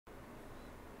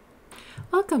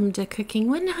Welcome to Cooking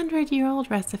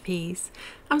 100-Year-Old Recipes.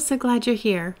 I'm so glad you're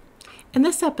here. In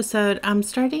this episode, I'm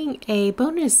starting a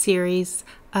bonus series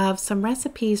of some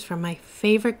recipes from my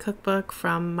favorite cookbook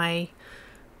from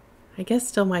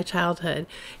still my childhood.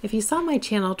 If you saw my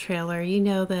channel trailer, you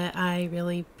know that I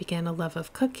really began a love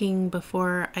of cooking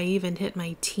before I even hit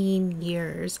my teen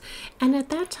years. And at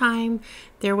that time,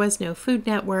 there was no Food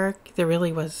Network, there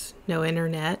really was no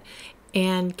internet,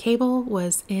 and cable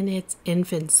was in its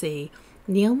infancy.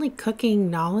 The only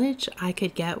cooking knowledge I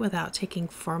could get without taking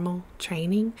formal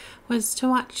training was to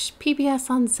watch PBS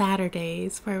on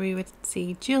Saturdays, where we would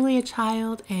see Julia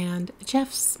Child and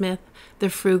Jeff Smith, the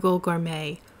Frugal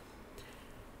Gourmet.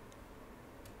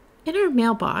 In our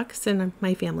mailbox in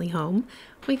my family home,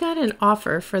 we got an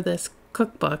offer for this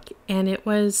cookbook, and it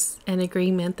was an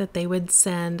agreement that they would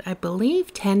send, I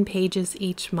believe, 10 pages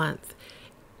each month.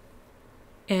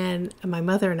 And my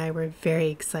mother and I were very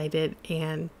excited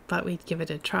and thought we'd give it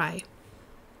a try.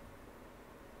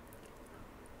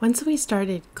 Once we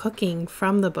started cooking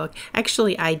from the book,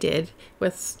 actually I did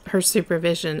with her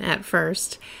supervision at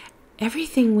first,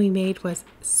 everything we made was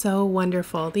so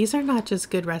wonderful. These are not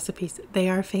just good recipes, they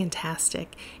are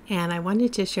fantastic. And I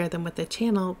wanted to share them with the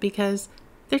channel because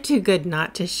they're too good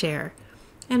not to share.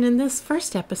 And in this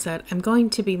first episode, I'm going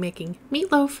to be making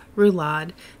meatloaf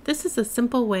roulade. This is a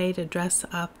simple way to dress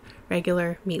up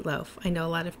regular meatloaf. I know a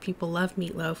lot of people love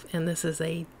meatloaf, and this is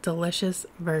a delicious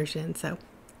version. So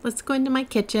let's go into my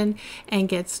kitchen and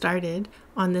get started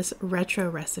on this retro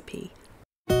recipe.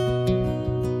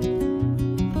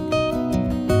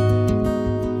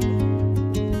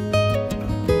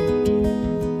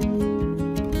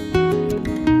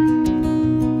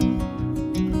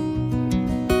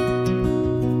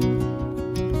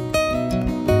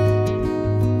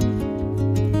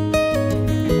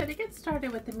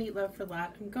 With the meatloaf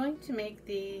roulade, I'm going to make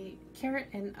the carrot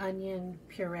and onion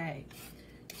puree.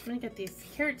 I'm going to get these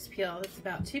carrots peeled. It's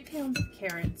about 2 pounds of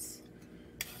carrots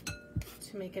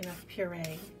to make enough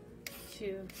puree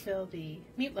to fill the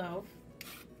meatloaf.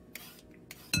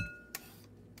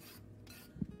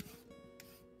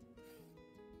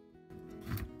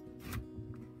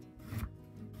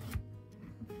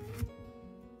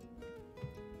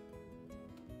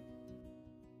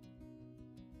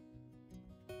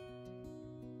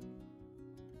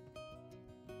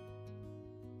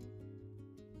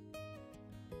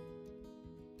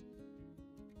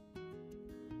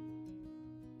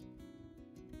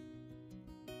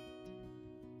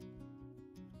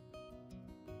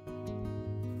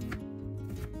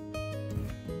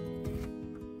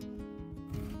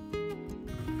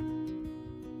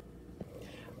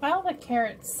 While the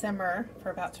carrots simmer for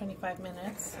about 25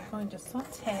 minutes, I'm going to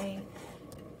saute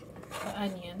the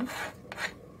onion.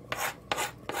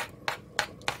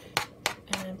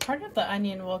 And part of the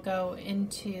onion will go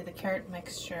into the carrot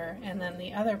mixture, and then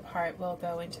the other part will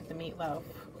go into the meatloaf.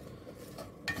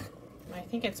 And I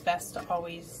think it's best to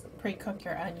always pre-cook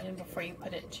your onion before you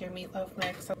put it into your meatloaf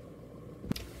mix.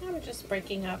 I'm just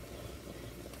breaking up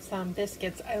some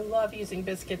biscuits. I love using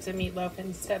biscuits in meatloaf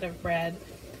instead of bread.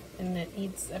 And it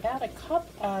needs about a cup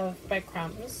of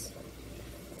breadcrumbs.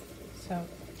 So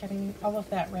getting all of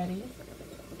that ready.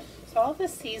 So all the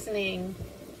seasoning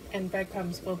and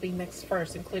breadcrumbs will be mixed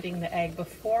first, including the egg,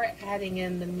 before adding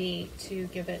in the meat to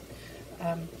give it,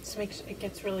 to make sure it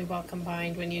gets really well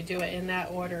combined when you do it in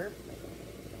that order.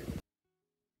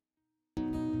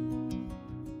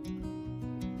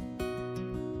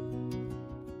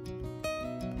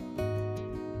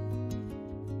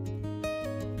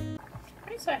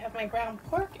 So I have my ground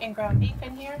pork and ground beef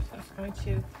in here, so I'm just going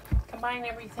to combine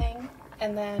everything,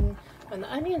 and then when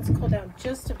the onions cool down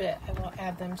just a bit, I will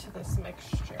add them to this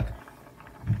mixture.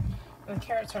 And the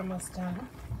carrots are almost done.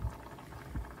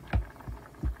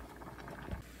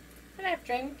 And I've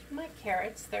drained my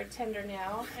carrots, they're tender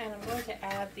now, and I'm going to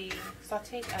add the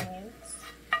sauteed onions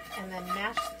and then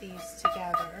mash these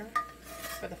together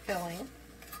for the filling.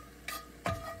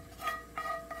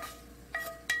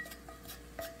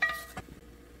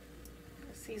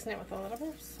 Season it with a little bit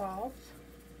of salt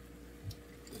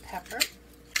and pepper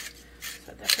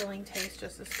so the filling tastes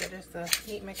just as good as the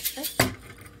meat mixture.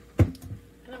 And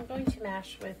I'm going to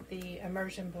mash with the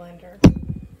immersion blender.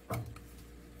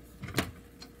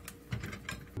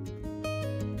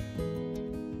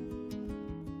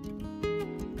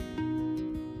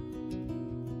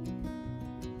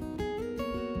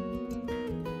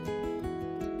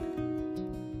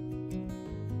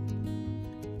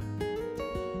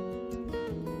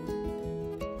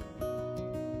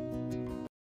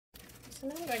 So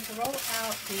now I'm going to roll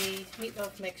out the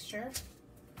meatloaf mixture.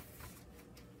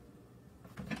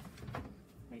 Let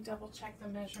me double check the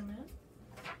measurement.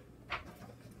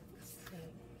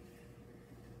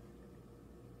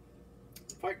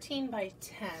 14 by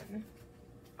 10.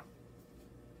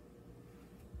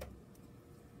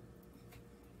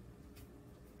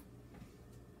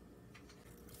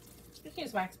 You can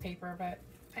use wax paper, but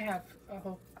I have a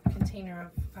whole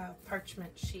container of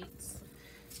parchment sheets,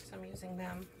 so I'm using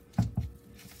them.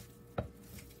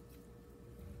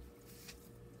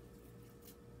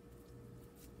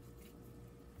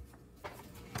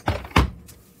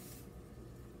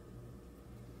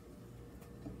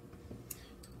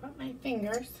 Put my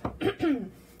fingers.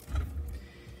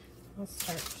 I'll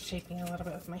start shaping a little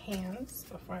bit with my hands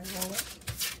before I roll it.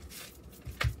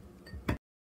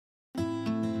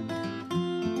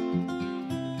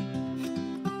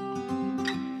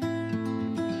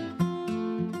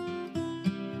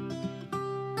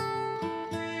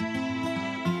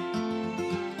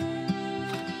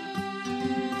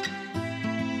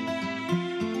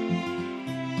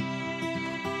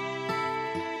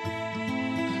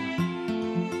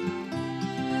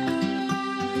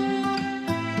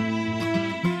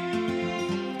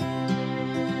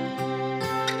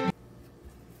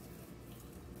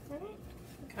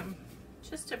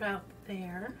 Just about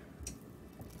there.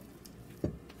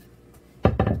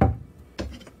 Okay,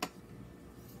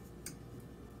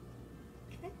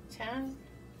 10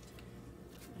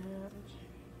 and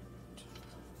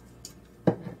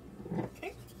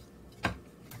okay,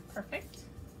 perfect.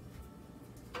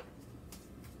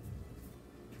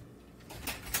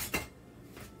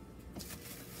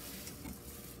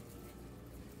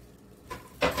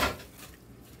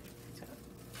 So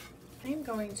I'm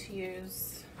going to use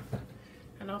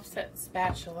an offset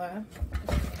spatula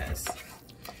because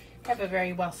I have a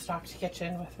very well-stocked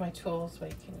kitchen with my tools, but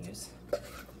you can use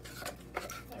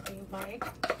whatever you like.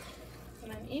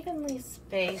 And then evenly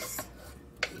space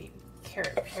the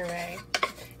carrot puree.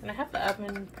 And I have the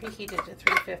oven preheated to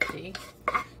 350,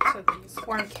 so these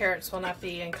warm carrots will not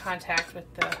be in contact with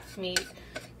the meat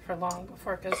for long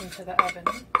before it goes into the oven.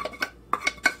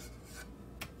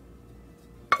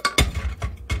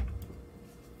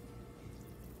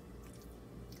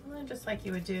 Just like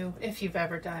you would do if you've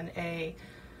ever done a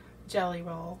jelly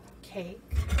roll cake.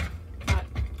 You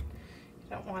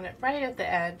don't want it right at the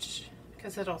edge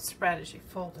because it'll spread as you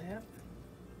fold it.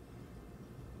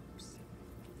 Oops.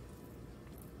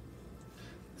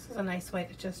 This is a nice way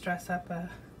to just dress up a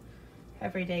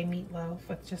everyday meatloaf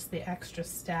with just the extra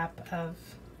step of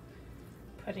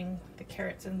putting the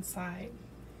carrots inside.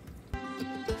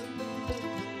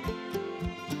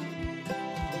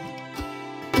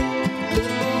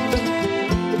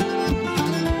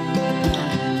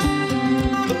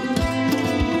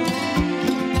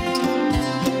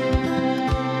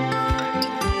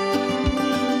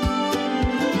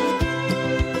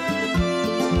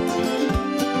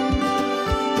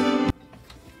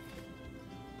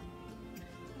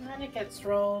 Gets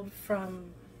rolled from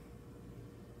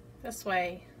this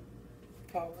way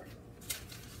forward.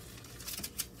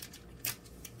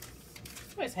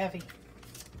 It's always heavy.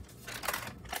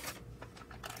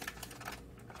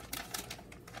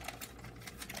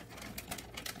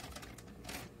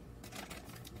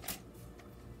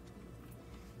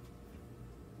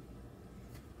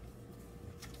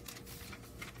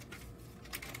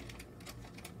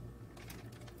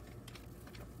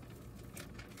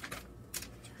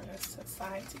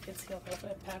 Side so you can see a little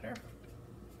bit better.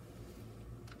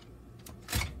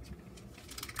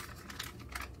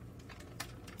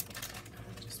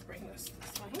 I'll just bring this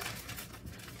way.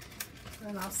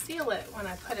 And I'll seal it when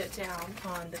I put it down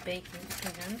on the baking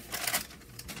pan.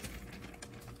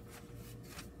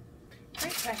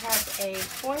 Alright, so I have a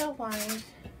foil-lined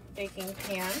baking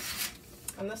pan,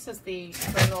 and this is the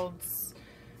Reynolds,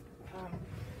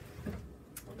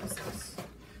 what is this?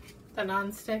 The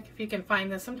non-stick, if you can find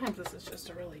this. Sometimes this is just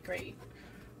a really great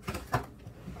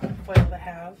foil to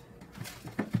have.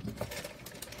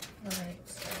 Alright,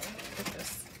 so get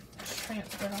this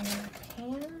transferred on my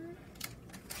pan.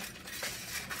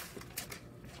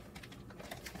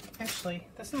 Actually,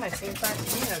 this is my same size. I'm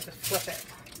going to just flip it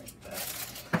like this.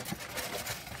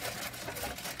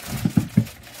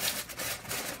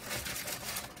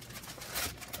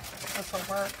 This will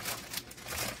work.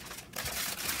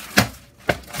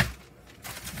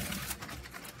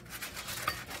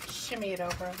 Shimmy it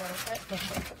over a little bit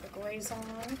before I put the glaze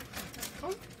on.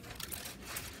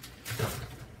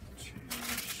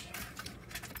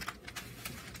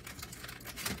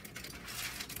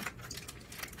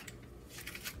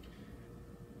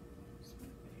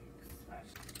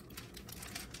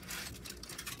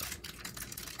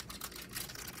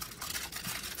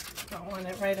 Don't want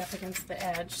it right up against the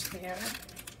edge there.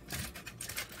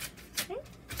 Okay.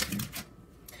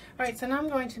 Alright, so now I'm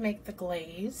going to make the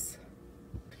glaze.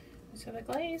 So the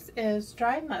glaze is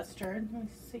dry mustard. Let me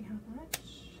see how much.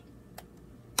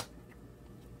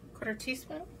 1/4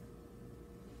 teaspoon.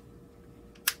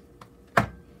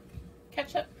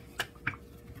 Ketchup.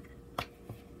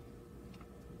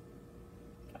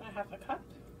 About 1/2 cup.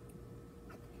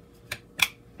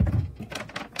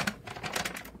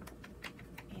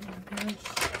 And I'm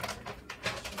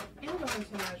going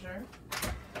to measure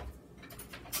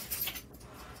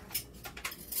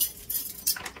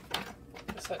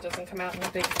so it doesn't come out in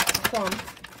a big clump.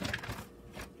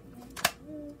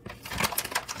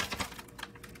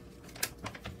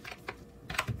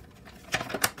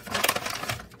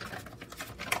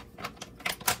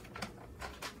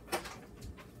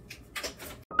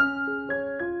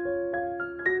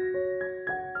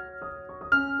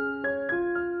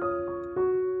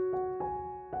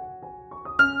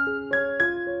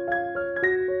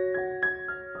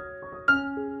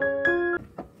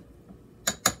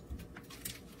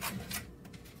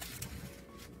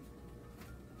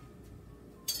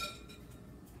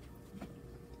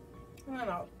 And then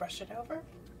I'll brush it over.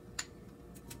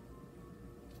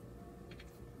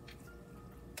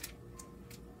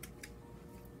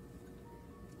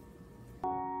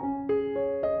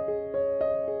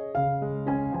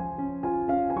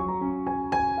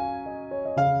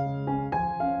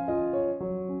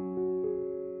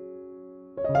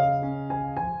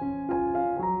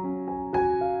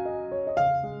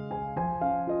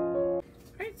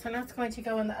 Alright, so now it's going to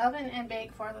go in the oven and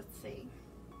bake for, let's see,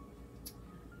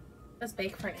 let's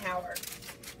bake for an hour.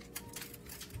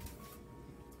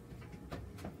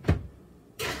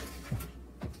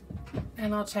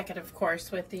 And I'll check it, of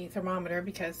course, with the thermometer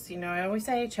because, you know, I always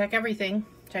say check everything.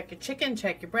 Check your chicken,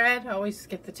 check your bread, always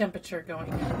get the temperature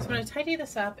going. So I'm going to tidy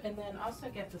this up and then also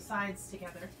get the sides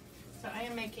together. So I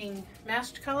am making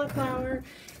mashed cauliflower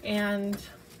and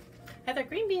either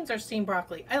green beans or steamed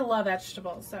broccoli. I love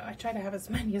vegetables, so I try to have as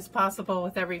many as possible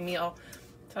with every meal.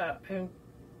 So I'm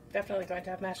definitely going to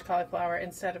have mashed cauliflower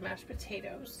instead of mashed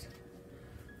potatoes.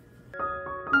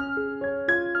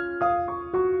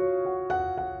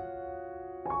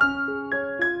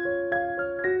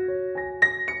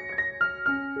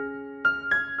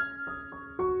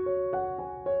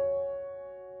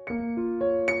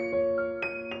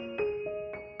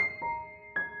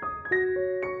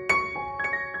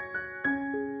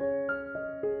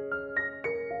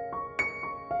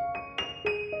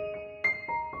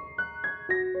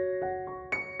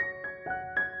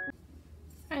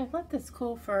 I let this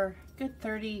cool for a good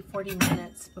 30-40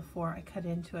 minutes before I cut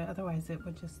into it, otherwise it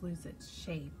would just lose its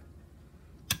shape.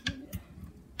 Take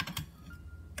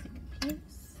a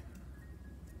piece.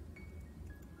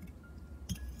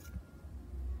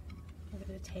 Give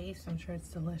it a taste, I'm sure it's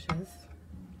delicious.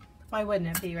 Why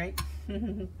wouldn't it be, right?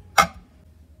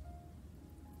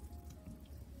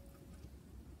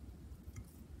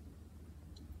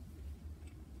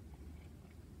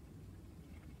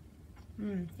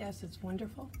 Yes, it's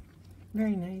wonderful.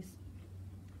 Very nice.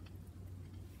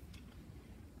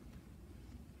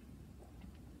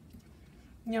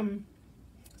 Yum.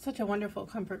 Such a wonderful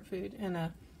comfort food and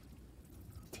a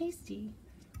tasty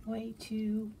way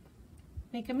to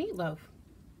make a meatloaf.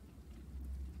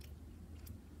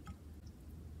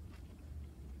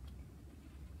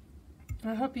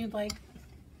 I hope you like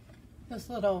this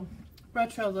little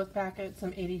retro look back at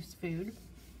some 80s food.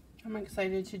 I'm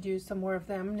excited to do some more of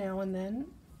them now and then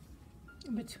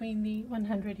between the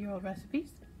 100-year-old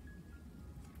recipes.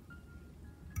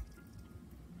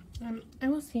 I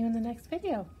will see you in the next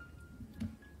video.